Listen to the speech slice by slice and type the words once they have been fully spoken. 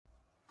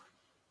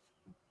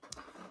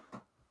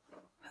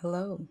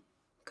Hello,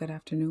 good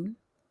afternoon.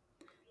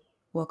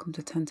 Welcome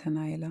to 1010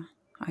 Ayala.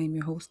 I am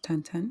your host,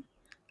 1010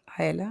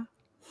 Ayala,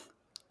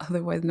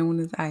 otherwise known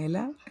as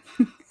Ayala.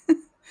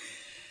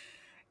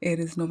 It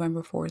is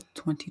November 4th,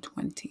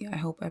 2020. I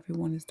hope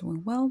everyone is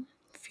doing well,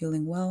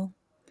 feeling well,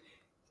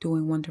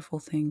 doing wonderful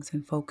things,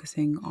 and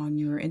focusing on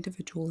your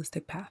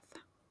individualistic path.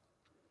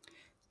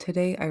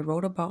 Today, I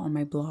wrote about on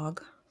my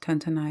blog,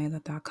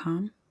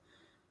 1010ayala.com,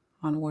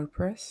 on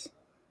WordPress.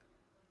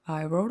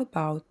 I wrote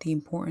about the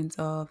importance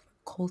of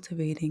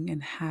cultivating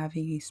and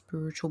having a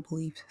spiritual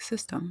belief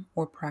system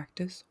or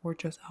practice or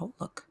just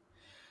outlook.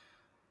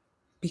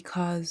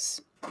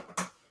 Because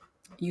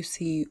you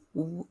see,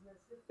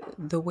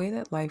 the way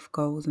that life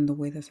goes and the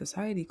way that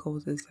society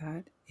goes is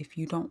that if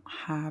you don't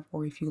have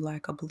or if you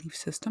lack a belief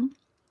system,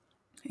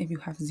 if you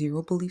have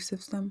zero belief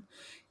system,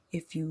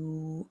 if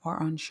you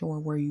are unsure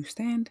where you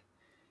stand,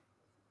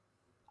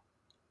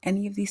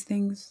 any of these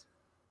things,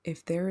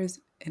 if there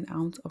is an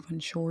ounce of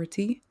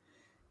unsurety,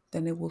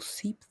 then it will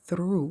seep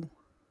through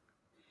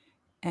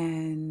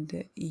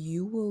and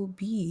you will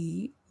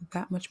be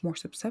that much more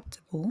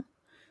susceptible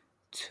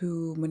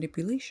to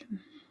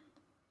manipulation.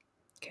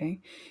 Okay,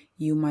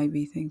 you might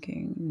be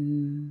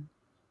thinking,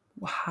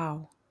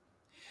 how?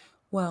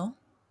 Well,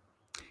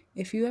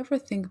 if you ever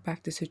think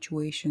back to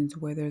situations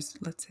where there's,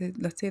 let's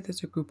say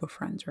there's a group of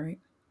friends, right?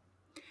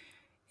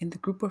 In the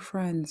group of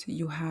friends,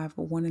 you have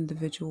one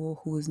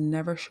individual who is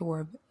never sure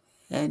of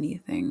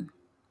anything,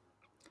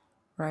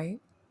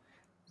 right?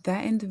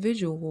 That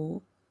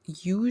individual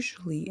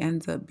usually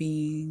ends up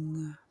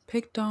being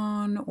picked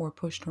on or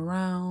pushed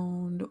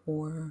around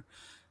or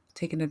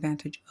taken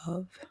advantage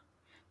of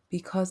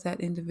because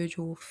that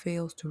individual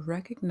fails to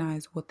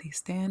recognize what they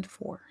stand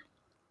for.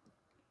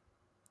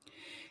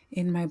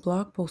 In my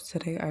blog post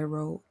today, I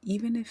wrote,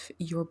 even if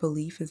your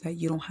belief is that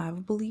you don't have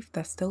a belief,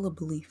 that's still a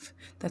belief.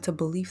 That's a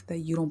belief that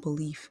you don't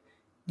believe.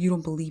 You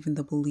don't believe in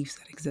the beliefs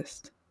that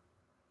exist.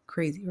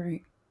 Crazy,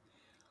 right?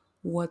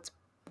 What's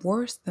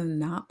worse than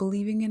not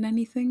believing in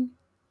anything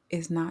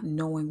is not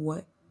knowing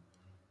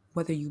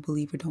whether you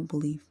believe or don't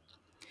believe.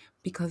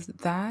 Because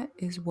that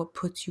is what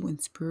puts you in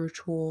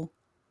spiritual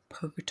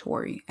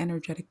purgatory,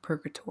 energetic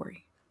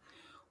purgatory.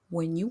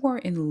 When you are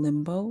in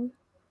limbo,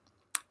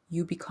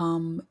 you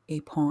become a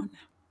pawn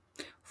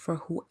for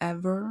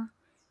whoever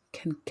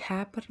can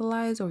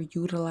capitalize or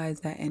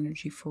utilize that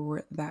energy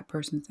for that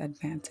person's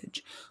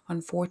advantage.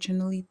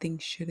 Unfortunately,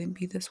 things shouldn't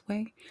be this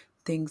way.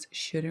 Things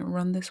shouldn't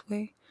run this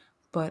way.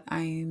 But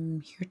I'm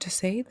here to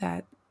say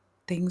that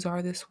things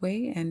are this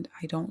way and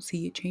I don't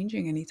see it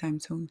changing anytime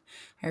soon.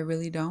 I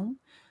really don't.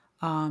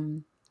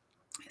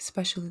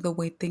 Especially the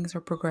way things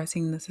are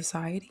progressing in the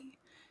society.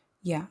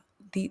 Yeah,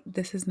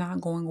 this is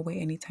not going away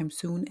anytime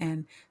soon.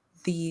 And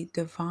the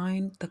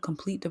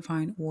complete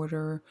divine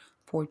order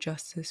for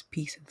justice,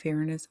 peace, and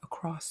fairness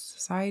across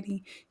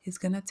society is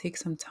going to take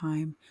some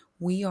time.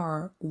 We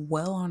are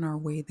well on our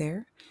way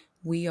there.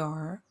 We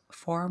are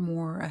far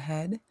more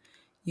ahead.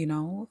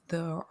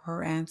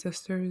 Our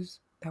ancestors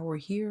that were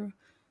here,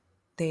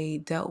 they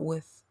dealt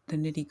with the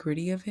nitty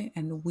gritty of it,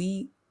 and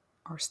we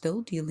are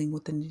still dealing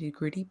with the nitty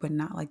gritty, but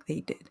not like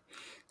they did.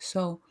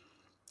 So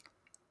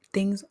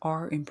things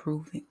are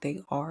improving.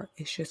 They are.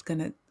 It's just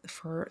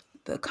for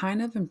the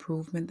kind of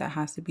improvement that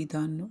has to be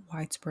done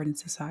widespread in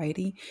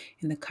society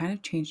and the kind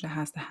of change that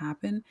has to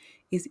happen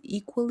is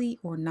equally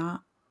or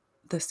not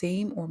the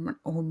same or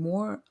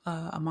more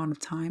amount of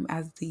time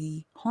as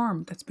the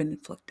harm that's been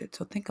inflicted.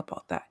 So think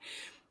about that.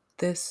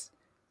 This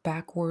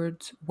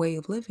backwards way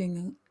of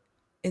living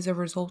is a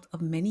result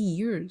of many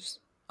years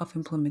of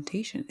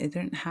implementation. It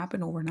didn't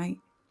happen overnight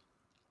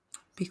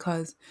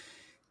because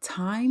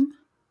time,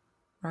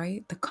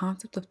 right? The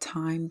concept of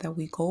time that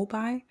we go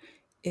by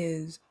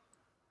is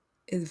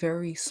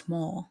very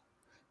small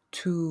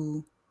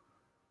to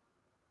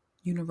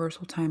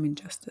universal time and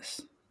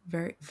justice.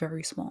 Very,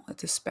 very small.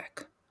 It's a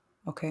speck.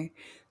 Okay.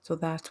 So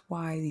that's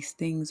why these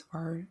things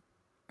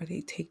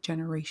they take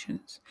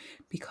generations,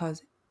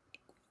 because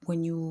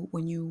when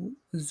you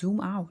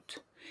zoom out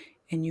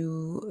and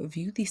you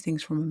view these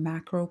things from a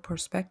macro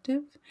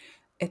perspective,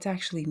 it's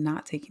actually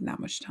not taking that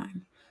much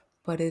time.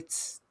 But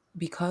it's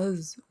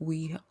because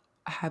we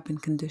have been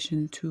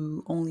conditioned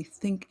to only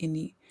think in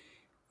the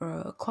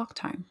clock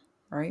time,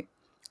 right?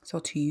 So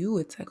to you,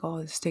 it's like, oh,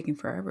 it's taking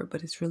forever,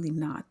 but it's really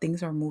not.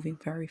 Things are moving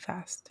very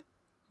fast,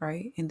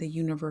 right? In the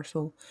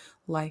universal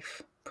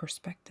life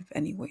perspective,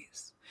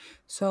 anyways.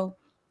 So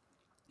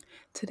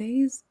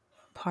today's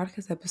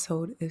podcast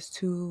episode is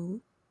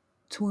to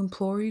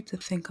implore you to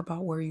think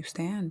about where you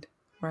stand,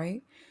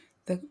 right?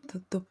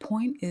 The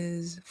point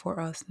is for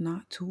us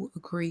not to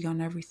agree on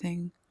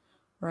everything,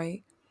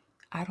 right?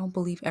 I don't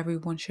believe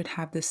everyone should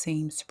have the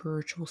same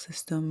spiritual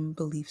system,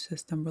 belief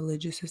system,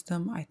 religious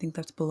system. I think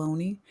that's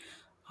baloney,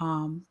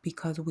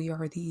 because we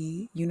are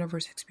the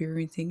universe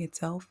experiencing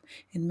itself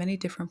in many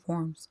different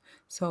forms.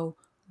 So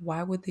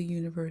why would the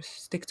universe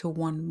stick to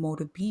one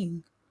mode of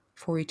being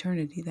for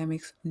eternity? That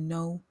makes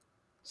no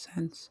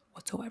sense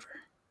whatsoever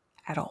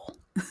at all.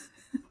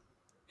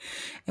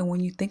 And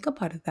when you think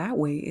about it that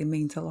way, it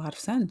makes a lot of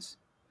sense.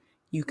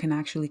 You can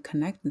actually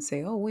connect and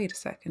say, oh, wait a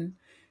second.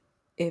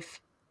 If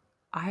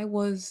I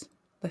was,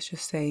 let's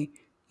just say,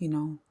 you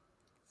know,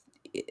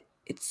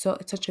 it's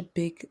such a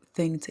big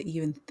thing to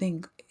even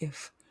think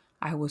if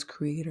I was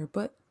creator.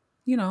 But,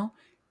 you know,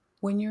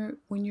 when you're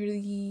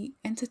the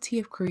entity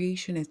of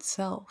creation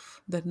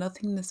itself, the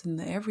nothingness and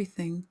the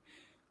everything,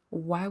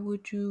 why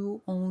would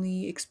you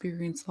only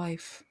experience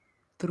life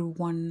through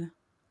one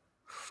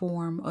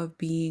form of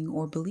being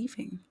or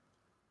believing?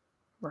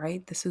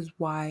 Right? This is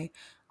why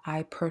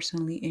I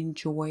personally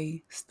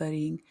enjoy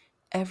studying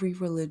every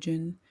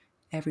religion,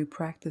 every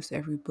practice,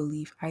 every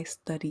belief. I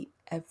study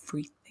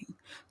everything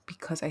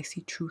because I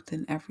see truth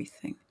in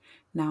everything.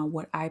 Now,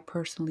 what I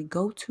personally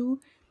go to,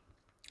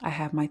 I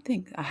have my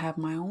thing. I have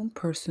my own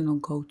personal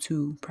go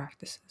to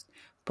practices,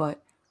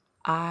 but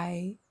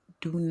I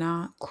do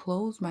not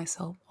close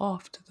myself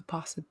off to the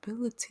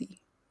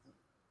possibility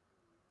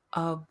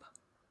of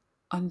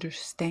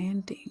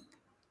understanding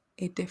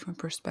a different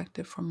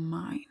perspective from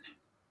mine.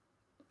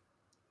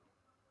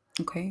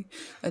 Okay,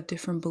 a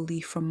different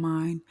belief from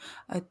mine,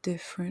 a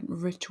different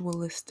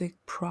ritualistic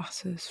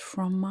process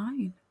from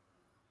mine.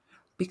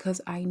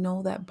 Because I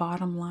know that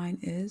bottom line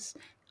is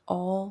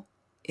all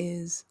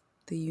is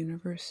the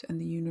universe, and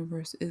the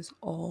universe is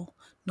all,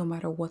 no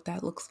matter what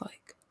that looks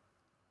like,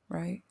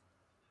 right?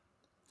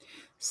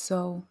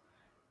 So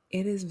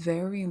it is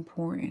very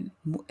important,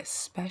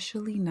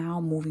 especially now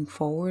moving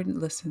forward.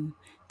 Listen,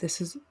 this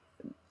is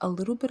a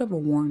little bit of a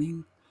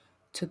warning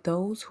to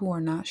those who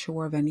are not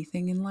sure of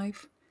anything in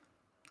life.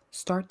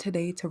 Start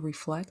today to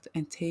reflect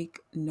and take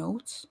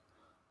notes,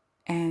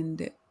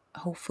 and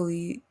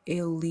hopefully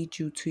it'll lead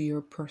you to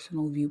your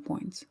personal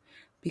viewpoints,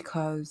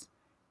 because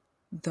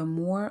the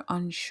more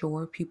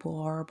unsure people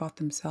are about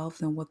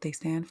themselves and what they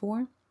stand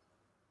for,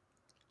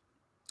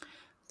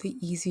 the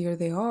easier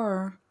they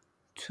are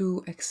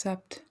to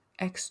accept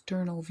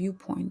external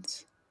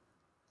viewpoints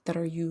that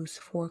are used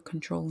for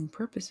controlling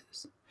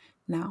purposes.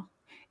 Now,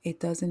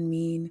 it doesn't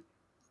mean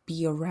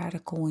be a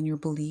radical in your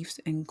beliefs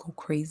and go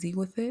crazy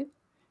with it.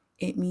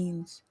 It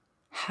means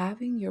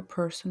having your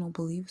personal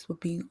beliefs, but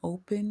being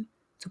open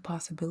to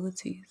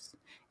possibilities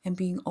and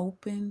being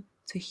open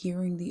to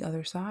hearing the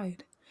other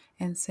side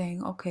and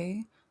saying,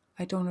 okay,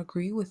 I don't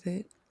agree with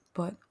it,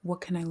 but what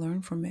can I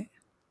learn from it,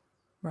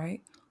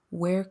 right?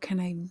 Where can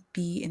I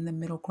be in the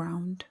middle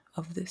ground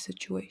of this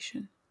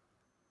situation?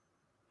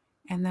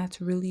 And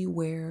that's really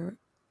where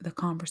the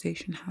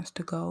conversation has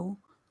to go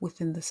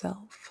within the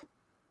self.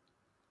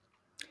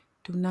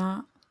 Do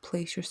not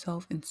place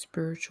yourself in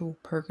spiritual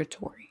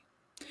purgatory,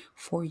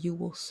 for you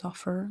will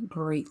suffer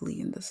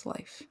greatly in this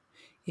life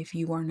if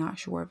you are not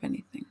sure of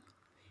anything.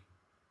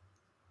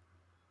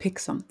 Pick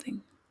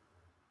something,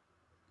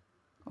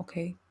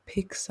 okay?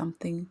 Pick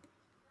something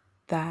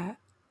that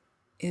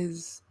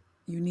is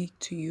unique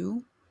to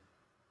you,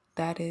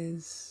 that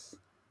is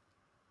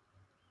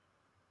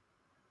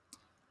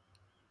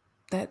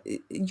that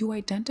you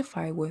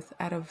identify with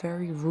at a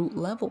very root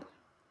level,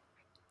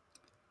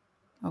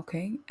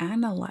 okay?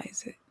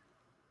 Analyze it,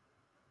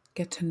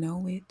 get to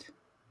know it,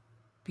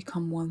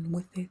 become one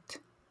with it,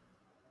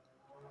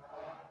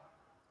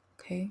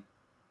 okay?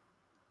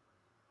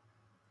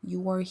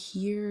 You are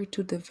here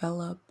to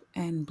develop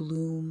and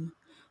bloom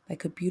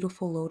like a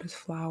beautiful lotus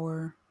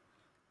flower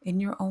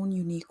in your own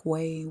unique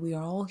way. We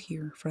are all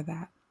here for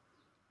that.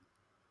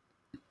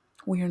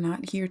 We are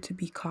not here to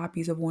be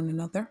copies of one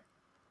another.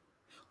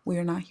 We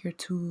are not here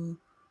to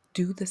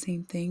do the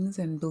same things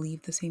and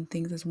believe the same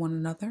things as one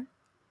another.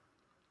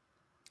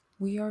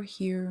 We are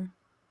here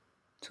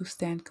to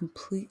stand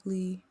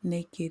completely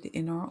naked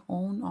in our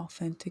own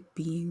authentic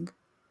being.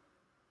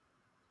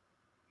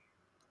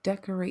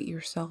 Decorate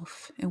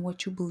yourself in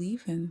what you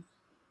believe in.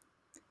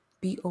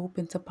 Be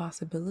open to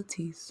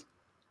possibilities.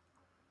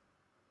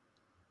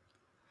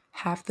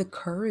 Have the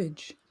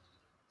courage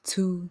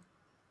to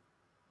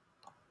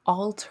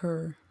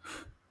alter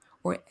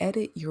or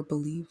edit your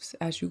beliefs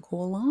as you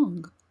go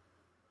along.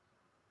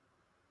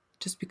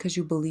 Just because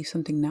you believe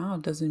something now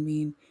doesn't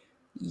mean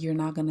you're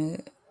not going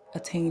to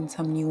attain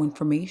some new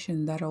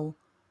information that'll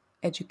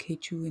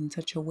educate you in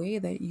such a way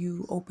that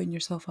you open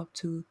yourself up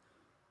to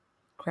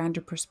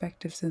grander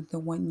perspectives than the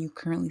one you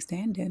currently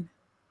stand in.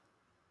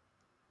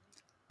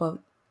 But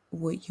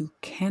what you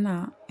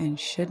cannot and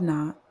should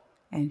not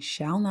and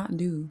shall not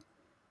do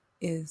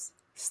is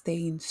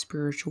stay in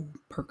spiritual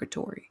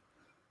purgatory.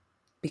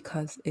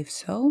 Because if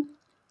so,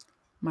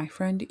 my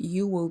friend,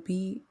 you will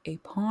be a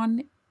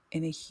pawn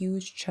in a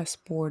huge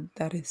chessboard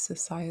that is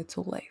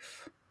societal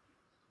life.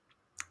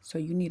 So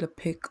you need to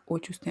pick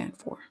what you stand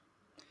for,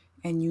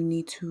 and you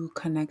need to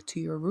connect to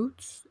your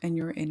roots and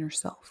your inner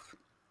self.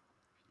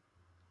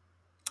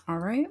 All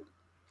right.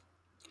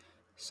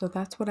 So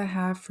that's what I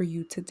have for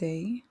you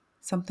today.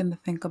 Something to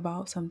think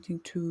about, something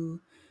to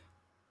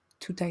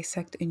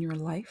dissect in your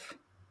life.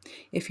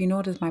 If you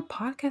notice, my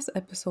podcast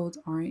episodes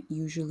aren't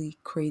usually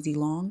crazy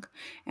long,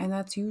 and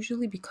that's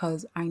usually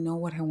because I know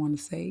what I want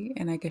to say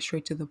and I get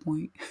straight to the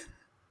point.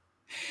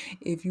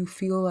 If you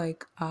feel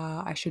like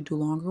I should do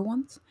longer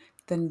ones,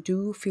 then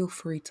do feel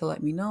free to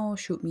let me know.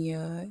 Shoot me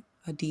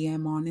a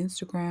DM on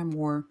Instagram,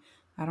 or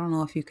I don't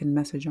know if you can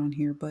message on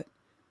here, but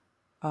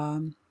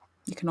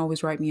you can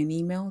always write me an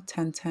email,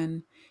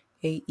 1010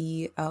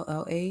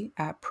 AELLA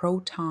at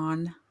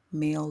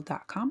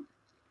protonmail.com.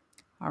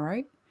 All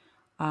right.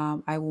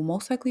 I will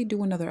most likely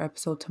do another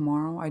episode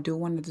tomorrow. I do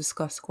want to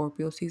discuss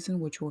Scorpio season,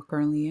 which we're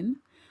currently in.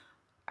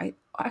 I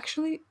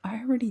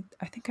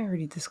think I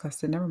already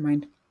discussed it. Never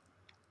mind.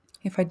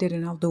 If I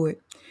didn't, I'll do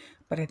it.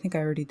 But I think I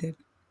already did.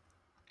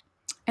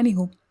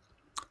 Anywho,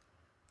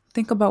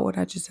 think about what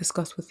I just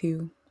discussed with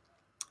you.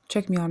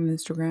 Check me out on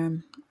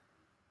Instagram.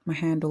 My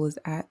handle is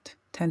at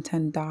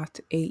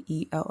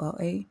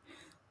 1010.aella.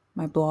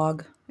 My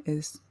blog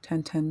is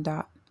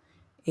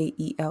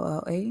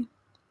 1010.aella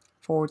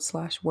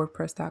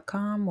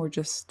 /WordPress.com, or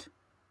just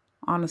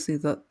honestly,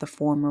 the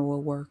former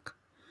will work.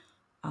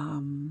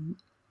 And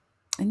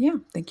yeah,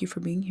 thank you for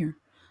being here.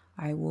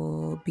 I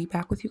will be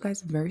back with you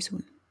guys very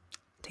soon.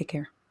 Take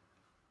care.